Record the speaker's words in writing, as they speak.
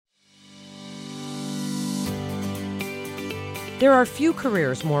There are few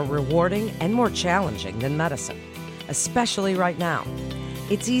careers more rewarding and more challenging than medicine, especially right now.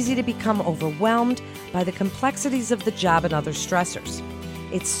 It's easy to become overwhelmed by the complexities of the job and other stressors.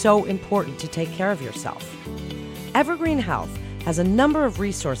 It's so important to take care of yourself. Evergreen Health has a number of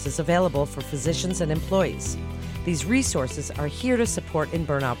resources available for physicians and employees. These resources are here to support in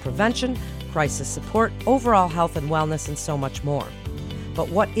burnout prevention, crisis support, overall health and wellness, and so much more. But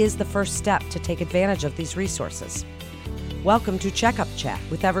what is the first step to take advantage of these resources? Welcome to Checkup Chat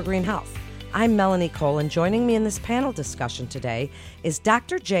with Evergreen Health. I'm Melanie Cole, and joining me in this panel discussion today is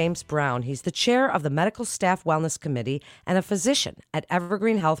Dr. James Brown. He's the chair of the Medical Staff Wellness Committee and a physician at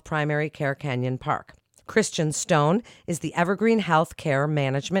Evergreen Health Primary Care Canyon Park. Christian Stone is the Evergreen Health Care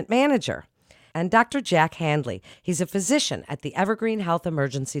Management Manager. And Dr. Jack Handley. He's a physician at the Evergreen Health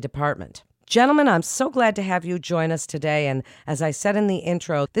Emergency Department. Gentlemen, I'm so glad to have you join us today. And as I said in the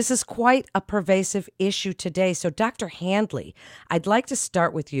intro, this is quite a pervasive issue today. So Dr. Handley, I'd like to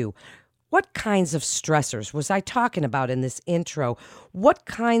start with you. What kinds of stressors was I talking about in this intro? What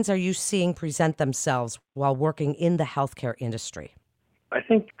kinds are you seeing present themselves while working in the healthcare industry? I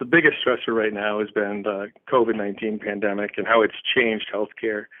think the biggest stressor right now has been the COVID-19 pandemic and how it's changed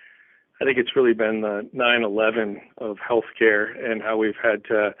healthcare. I think it's really been the 9/11 of healthcare and how we've had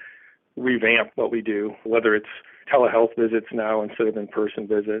to revamp what we do, whether it's telehealth visits now instead of in-person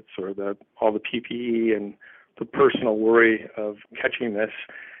visits, or all the PPE and the personal worry of catching this,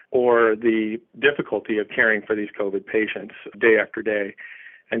 or the difficulty of caring for these COVID patients day after day,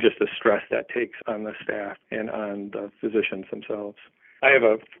 and just the stress that takes on the staff and on the physicians themselves. I have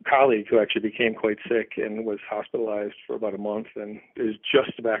a colleague who actually became quite sick and was hospitalized for about a month and is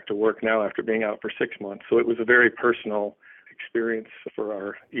just back to work now after being out for 6 months. So it was a very personal experience for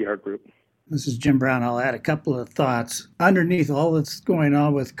our ER group. This is Jim Brown. I'll add a couple of thoughts. Underneath all that's going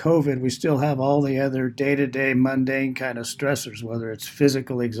on with COVID, we still have all the other day-to-day mundane kind of stressors, whether it's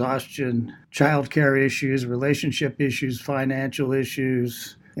physical exhaustion, childcare issues, relationship issues, financial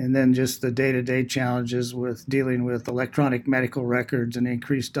issues, and then just the day-to-day challenges with dealing with electronic medical records and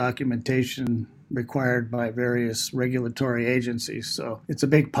increased documentation required by various regulatory agencies. So it's a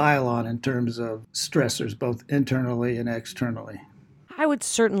big pile-on in terms of stressors, both internally and externally. I would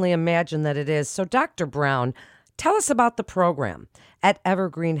certainly imagine that it is. So, Dr. Brown, tell us about the program at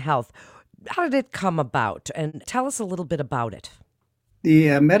Evergreen Health. How did it come about? And tell us a little bit about it.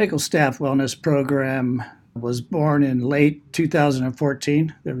 The Medical Staff Wellness Program was born in late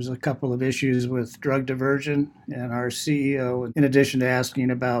 2014. There was a couple of issues with drug diversion, and our CEO, in addition to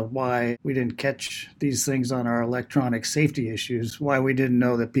asking about why we didn't catch these things on our electronic safety issues, why we didn't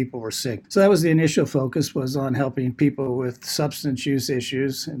know that people were sick. So that was the initial focus, was on helping people with substance use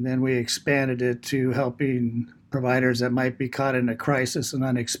issues, and then we expanded it to helping providers that might be caught in a crisis, an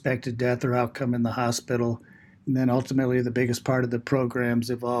unexpected death or outcome in the hospital. And then ultimately, the biggest part of the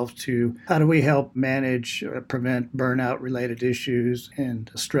programs evolved to how do we help manage or prevent burnout-related issues and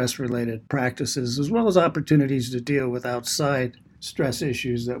stress-related practices, as well as opportunities to deal with outside stress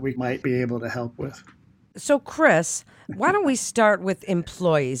issues that we might be able to help with. So, Chris, why don't we start with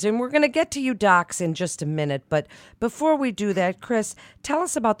employees? And we're going to get to you docs in just a minute. But before we do that, Chris, tell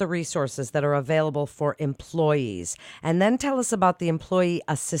us about the resources that are available for employees. And then tell us about the Employee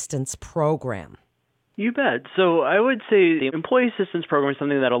Assistance Program. You bet. So I would say the Employee Assistance Program is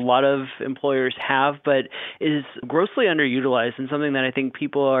something that a lot of employers have, but is grossly underutilized, and something that I think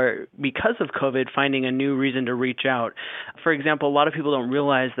people are, because of COVID, finding a new reason to reach out. For example, a lot of people don't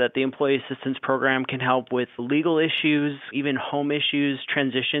realize that the Employee Assistance Program can help with legal issues, even home issues,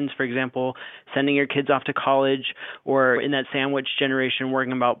 transitions, for example, sending your kids off to college, or in that sandwich generation,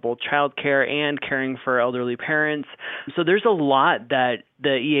 worrying about both childcare and caring for elderly parents. So there's a lot that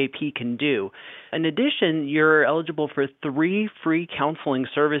the EAP can do. In addition, you're eligible for 3 free counseling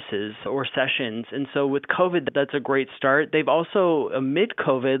services or sessions. And so with COVID, that's a great start. They've also, amid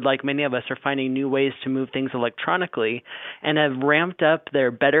COVID, like many of us, are finding new ways to move things electronically and have ramped up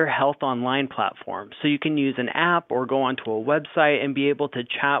their Better Health Online platform. So you can use an app or go onto a website and be able to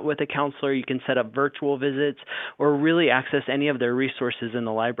chat with a counselor. You can set up virtual visits or really access any of their resources in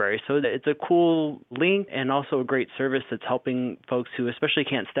the library. So it's a cool link and also a great service that's helping folks who especially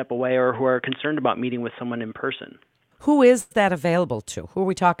can't step away or who are concerned about meeting with someone in person. Who is that available to? Who are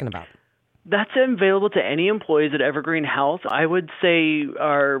we talking about? That's available to any employees at Evergreen Health. I would say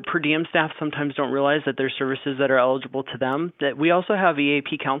our per diem staff sometimes don't realize that there's services that are eligible to them. That we also have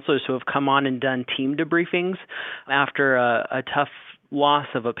EAP counselors who have come on and done team debriefings after a tough loss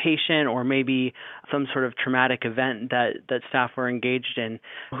of a patient or maybe some sort of traumatic event that staff were engaged in.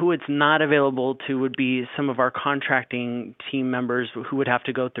 Who it's not available to would be some of our contracting team members who would have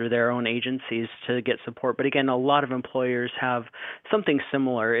to go through their own agencies to get support. But again, a lot of employers have something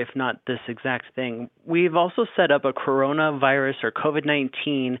similar, if not this exact thing. We've also set up a coronavirus or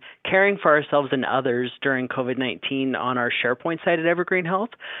COVID-19 caring for ourselves and others during COVID-19 on our SharePoint site at Evergreen Health.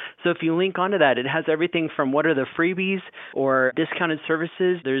 So if you link onto that, it has everything from what are the freebies or discounted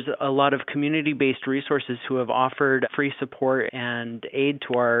services. There's a lot of community-based resources who have offered free support and aid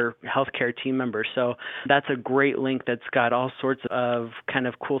to our healthcare team members. So that's a great link that's got all sorts of kind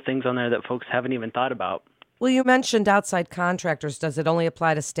of cool things on there that folks haven't even thought about. Well, you mentioned outside contractors. Does it only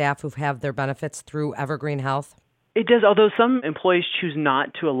apply to staff who have their benefits through Evergreen Health? It does, although some employees choose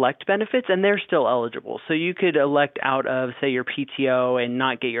not to elect benefits, and they're still eligible. So you could elect out of, say, your PTO and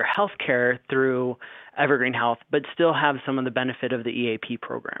not get your health care through Evergreen Health, but still have some of the benefit of the EAP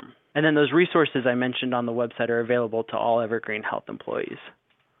program. And then those resources I mentioned on the website are available to all Evergreen Health employees.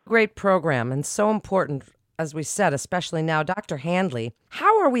 Great program, and so important, as we said, especially now. Dr. Handley,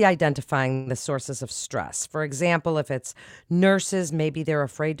 how are we identifying the sources of stress? For example, if it's nurses, maybe they're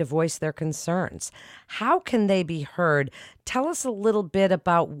afraid to voice their concerns. How can they be heard? Tell us a little bit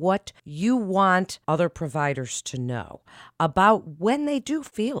about what you want other providers to know about when they do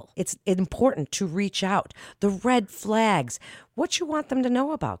feel it's important to reach out, the red flags, what you want them to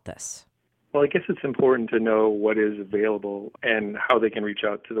know about this. Well, I guess it's important to know what is available and how they can reach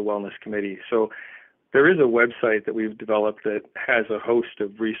out to the Wellness Committee. So there is a website that we've developed that has a host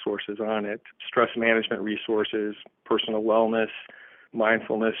of resources on it: stress management resources, personal wellness,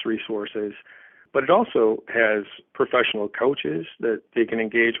 mindfulness resources. But it also has professional coaches that they can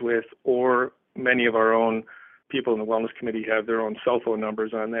engage with, or many of our own people in the Wellness Committee have their own cell phone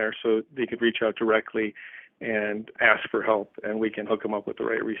numbers on there, so they could reach out directly and ask for help, and we can hook them up with the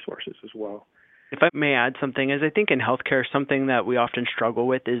right resources as well. If I may add something, is I think in healthcare, something that we often struggle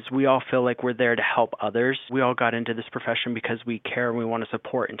with is we all feel like we're there to help others. We all got into this profession because we care and we want to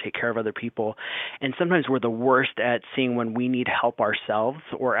support and take care of other people. And sometimes we're the worst at seeing when we need help ourselves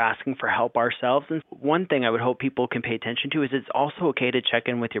or asking for help ourselves. And one thing I would hope people can pay attention to is it's also okay to check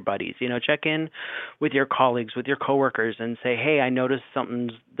in with your buddies. Check in with your colleagues, with your coworkers, and say, hey, I noticed something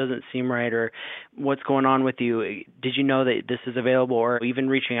doesn't seem right, or what's going on with you? Did you know that this is available? Or even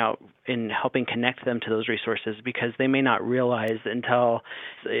reaching out and helping connect them to those resources, because they may not realize until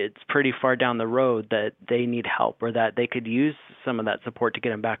it's pretty far down the road that they need help or that they could use some of that support to get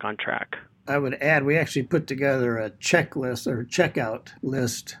them back on track. I would add, we actually put together a checklist or checkout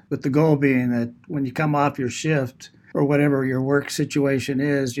list, with the goal being that when you come off your shift or whatever your work situation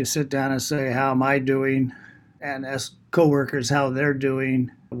is, you sit down and say, how am I doing? And ask coworkers how they're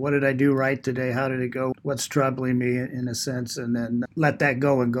doing. What did I do right today? How did it go? What's troubling me, in a sense? And then let that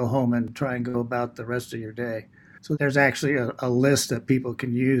go and go home and try and go about the rest of your day. So there's actually a list that people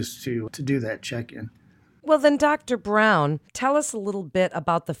can use to do that check-in. Well, then, Dr. Brown, tell us a little bit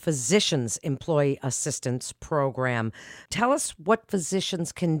about the Physicians Employee Assistance Program. Tell us what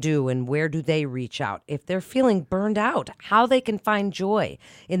physicians can do and where do they reach out if they're feeling burned out, how they can find joy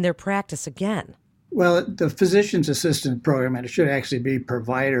in their practice again. Well, the Physician's Assistant Program, and it should actually be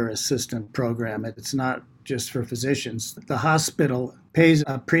Provider Assistant Program. It's not just for physicians. The hospital pays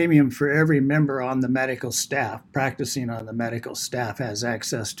a premium for every member on the medical staff. Practicing on the medical staff has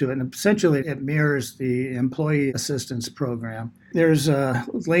access to it. And essentially, it mirrors the Employee Assistance Program. There's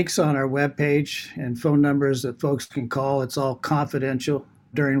links on our webpage and phone numbers that folks can call. It's all confidential.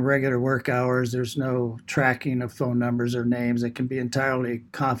 During regular work hours, there's no tracking of phone numbers or names. It can be entirely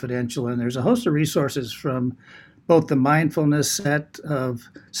confidential. And there's a host of resources from both the mindfulness set of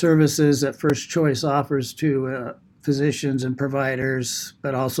services that First Choice offers to physicians and providers,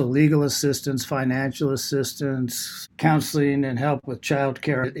 but also legal assistance, financial assistance, counseling, and help with child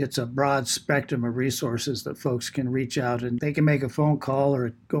care. It's a broad spectrum of resources that folks can reach out, and they can make a phone call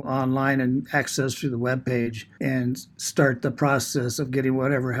or go online and access through the webpage and start the process of getting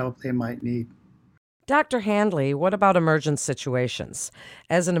whatever help they might need. Dr. Handley, what about emergent situations?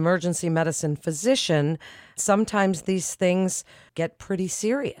 As an emergency medicine physician, sometimes these things get pretty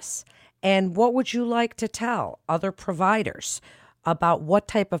serious. And what would you like to tell other providers about what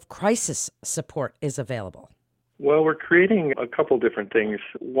type of crisis support is available? Well, we're creating a couple different things.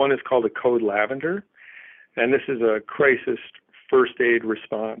 One is called a Code Lavender, and this is a crisis first aid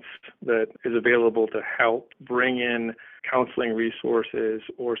response that is available to help bring in counseling resources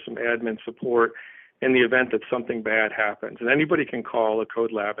or some admin support in the event that something bad happens. And anybody can call a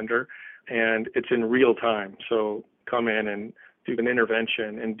Code Lavender, and it's in real time. So come in and do an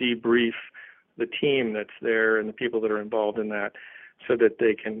intervention and debrief the team that's there and the people that are involved in that, so that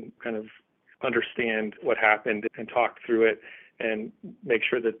they can kind of understand what happened and talk through it and make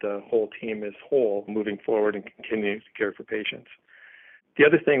sure that the whole team is whole moving forward and continue to care for patients. The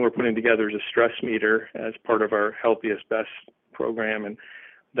other thing we're putting together is a stress meter as part of our Healthiest Best program, and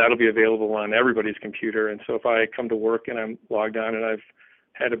that'll be available on everybody's computer. And so if I come to work and I'm logged on and I've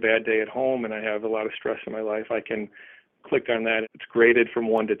had a bad day at home and I have a lot of stress in my life, I can click on that. It's graded from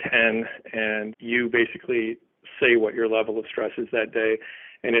 1 to 10, and you basically say what your level of stress is that day,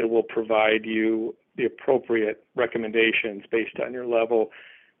 and it will provide you the appropriate recommendations based on your level,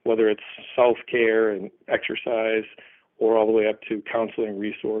 whether it's self-care and exercise or all the way up to counseling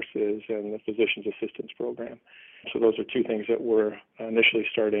resources and the physician's assistance program. So those are two things that we're initially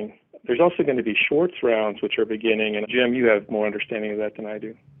starting. There's also going to be shorts rounds, which are beginning. And Jim, you have more understanding of that than I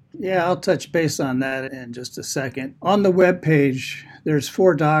do. Yeah, I'll touch base on that in just a second. On the webpage, there's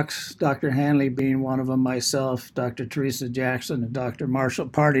 4 docs, Dr. Hanley being one of them, myself, Dr. Teresa Jackson, and Dr. Marshall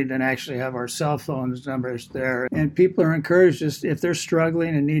Partington actually have our cell phone numbers there. And people are encouraged, just if they're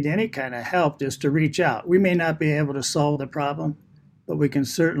struggling and need any kind of help, just to reach out. We may not be able to solve the problem, but we can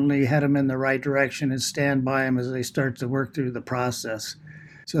certainly head them in the right direction and stand by them as they start to work through the process.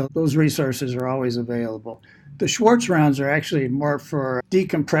 So those resources are always available. The Schwartz rounds are actually more for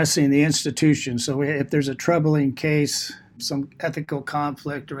decompressing the institution. So if there's a troubling case, some ethical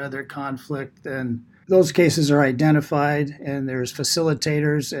conflict or other conflict, then those cases are identified, and there's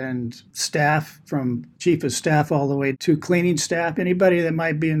facilitators and staff from chief of staff all the way to cleaning staff. Anybody that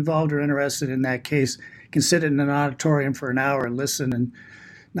might be involved or interested in that case can sit in an auditorium for an hour and listen, and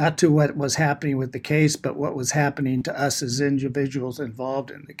not to what was happening with the case, but what was happening to us as individuals involved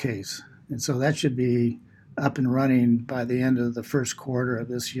in the case. And so that should be up and running by the end of the first quarter of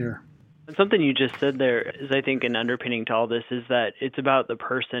this year. And something you just said there is, I think, an underpinning to all this is that it's about the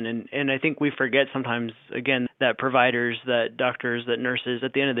person. And I think we forget sometimes, again, that providers, that doctors, that nurses,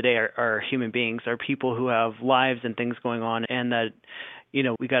 at the end of the day are human beings, are people who have lives and things going on, and that, you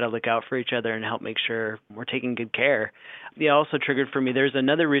know, we got to look out for each other and help make sure we're taking good care. Yeah, also triggered for me, there's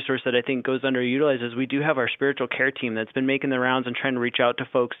another resource that I think goes underutilized is we do have our spiritual care team that's been making the rounds and trying to reach out to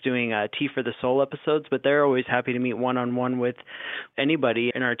folks doing Tea for the Soul episodes, but they're always happy to meet one-on-one with anybody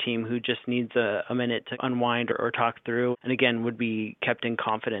in our team who just needs a minute to unwind or talk through, and again, would be kept in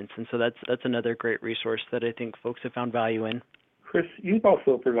confidence. And so that's another great resource that I think folks have found value in. Chris, you've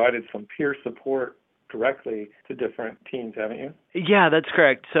also provided some peer support directly to different teams, haven't you? Yeah, that's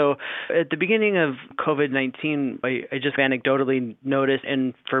correct. So at the beginning of COVID-19, I just anecdotally noticed,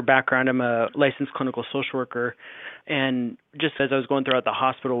 and for background, I'm a licensed clinical social worker, and just as I was going throughout the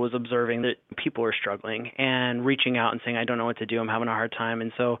hospital, was observing that people were struggling and reaching out and saying, I don't know what to do, I'm having a hard time.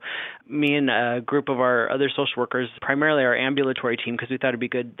 And so me and a group of our other social workers, primarily our ambulatory team, because we thought it'd be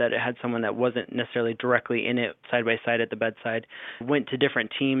good that it had someone that wasn't necessarily directly in it side by side at the bedside, went to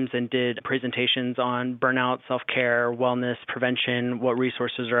different teams and did presentations on burnout, self-care, wellness, prevention, what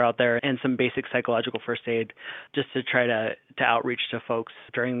resources are out there, and some basic psychological first aid, just to try to outreach to folks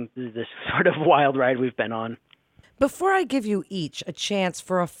during this sort of wild ride we've been on. Before I give you each a chance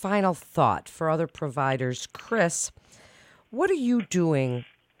for a final thought for other providers, Chris, what are you doing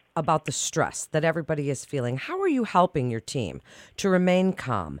about the stress that everybody is feeling? How are you helping your team to remain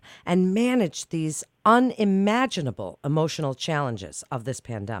calm and manage these unimaginable emotional challenges of this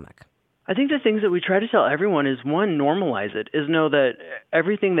pandemic? I think the things that we try to tell everyone is, one, normalize it, is know that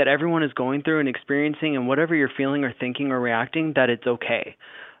everything that everyone is going through and experiencing, and whatever you're feeling or thinking or reacting, that it's okay.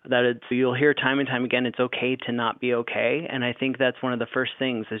 That you'll hear time and time again, it's okay to not be okay. And I think that's one of the first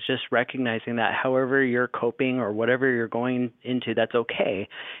things, is just recognizing that however you're coping or whatever you're going into, that's okay.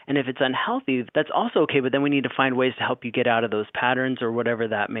 And if it's unhealthy, that's also okay, but then we need to find ways to help you get out of those patterns or whatever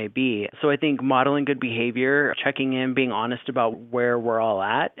that may be. So I think modeling good behavior, checking in, being honest about where we're all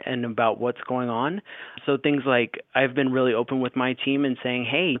at and about what's going on. So things like, I've been really open with my team and saying,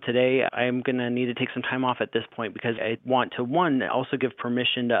 hey, today I'm going to need to take some time off at this point, because I want to, one, also give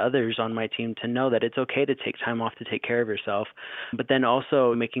permission to others on my team to know that it's okay to take time off to take care of yourself, but then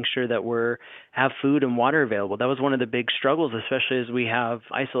also making sure that have food and water available. That was one of the big struggles, especially as we have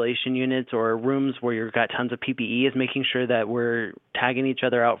isolation units or rooms where you've got tons of PPE, is making sure that we're tagging each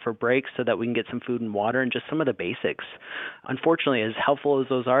other out for breaks so that we can get some food and water and just some of the basics. Unfortunately, as helpful as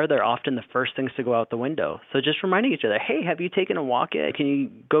those are, they're often the first things to go out the window. So just reminding each other, hey, have you taken a walk yet? Can you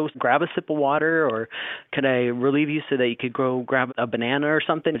go grab a sip of water, or could I relieve you so that you could go grab a banana or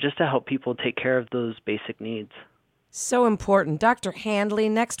something, just to help people take care of those basic needs. So important. Dr. Handley,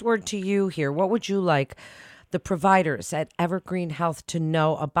 next word to you here. What would you like the providers at Evergreen Health to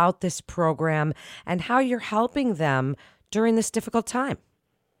know about this program and how you're helping them during this difficult time?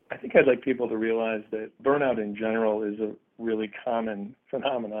 I think I'd like people to realize that burnout in general is a really common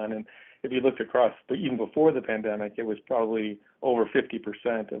phenomenon, and if you looked across, even before the pandemic, it was probably over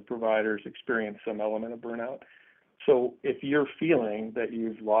 50% of providers experienced some element of burnout. So if you're feeling that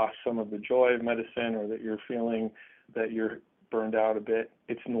you've lost some of the joy of medicine, or that you're feeling that you're burned out a bit,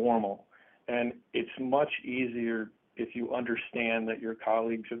 it's normal. And it's much easier if you understand that your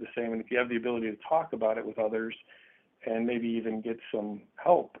colleagues are the same, and if you have the ability to talk about it with others and maybe even get some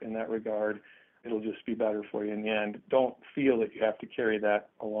help in that regard, it'll just be better for you in the end. Don't feel that you have to carry that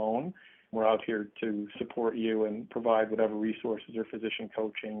alone. We're out here to support you and provide whatever resources or physician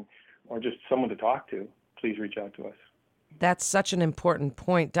coaching or just someone to talk to. Please reach out to us. That's such an important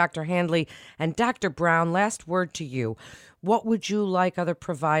point. Dr. Handley and Dr. Brown, last word to you. What would you like other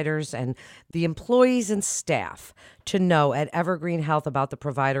providers and the employees and staff to know at Evergreen Health about the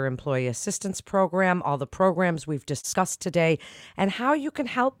Provider Employee Assistance Program, all the programs we've discussed today, and how you can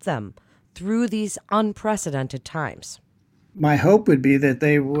help them through these unprecedented times? My hope would be that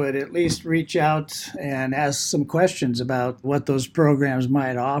they would at least reach out and ask some questions about what those programs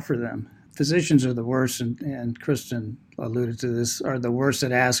might offer them. Physicians are the worst, and Kristen alluded to this, are the worst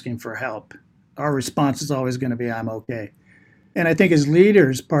at asking for help. Our response is always going to be, I'm okay. And I think as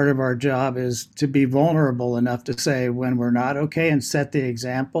leaders, part of our job is to be vulnerable enough to say when we're not okay and set the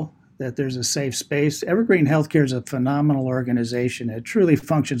example that there's a safe space. Evergreen Healthcare is a phenomenal organization. It truly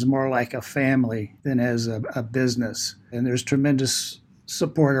functions more like a family than as a business. And there's tremendous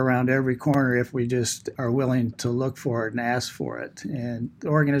support around every corner if we just are willing to look for it and ask for it. And the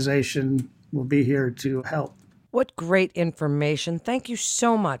organization will be here to help. What great information. Thank you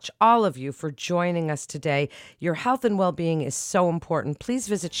so much, all of you, for joining us today. Your health and well-being is so important. Please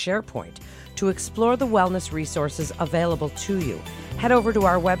visit SharePoint to explore the wellness resources available to you. Head over to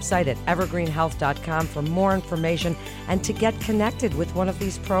our website at evergreenhealth.com for more information and to get connected with one of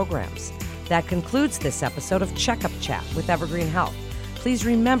these programs. That concludes this episode of Checkup Chat with Evergreen Health. Please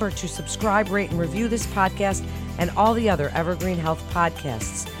remember to subscribe, rate, and review this podcast and all the other Evergreen Health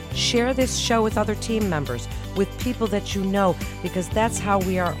podcasts. Share this show with other team members, with people that you know, because that's how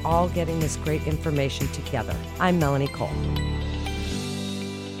we are all getting this great information together. I'm Melanie Cole.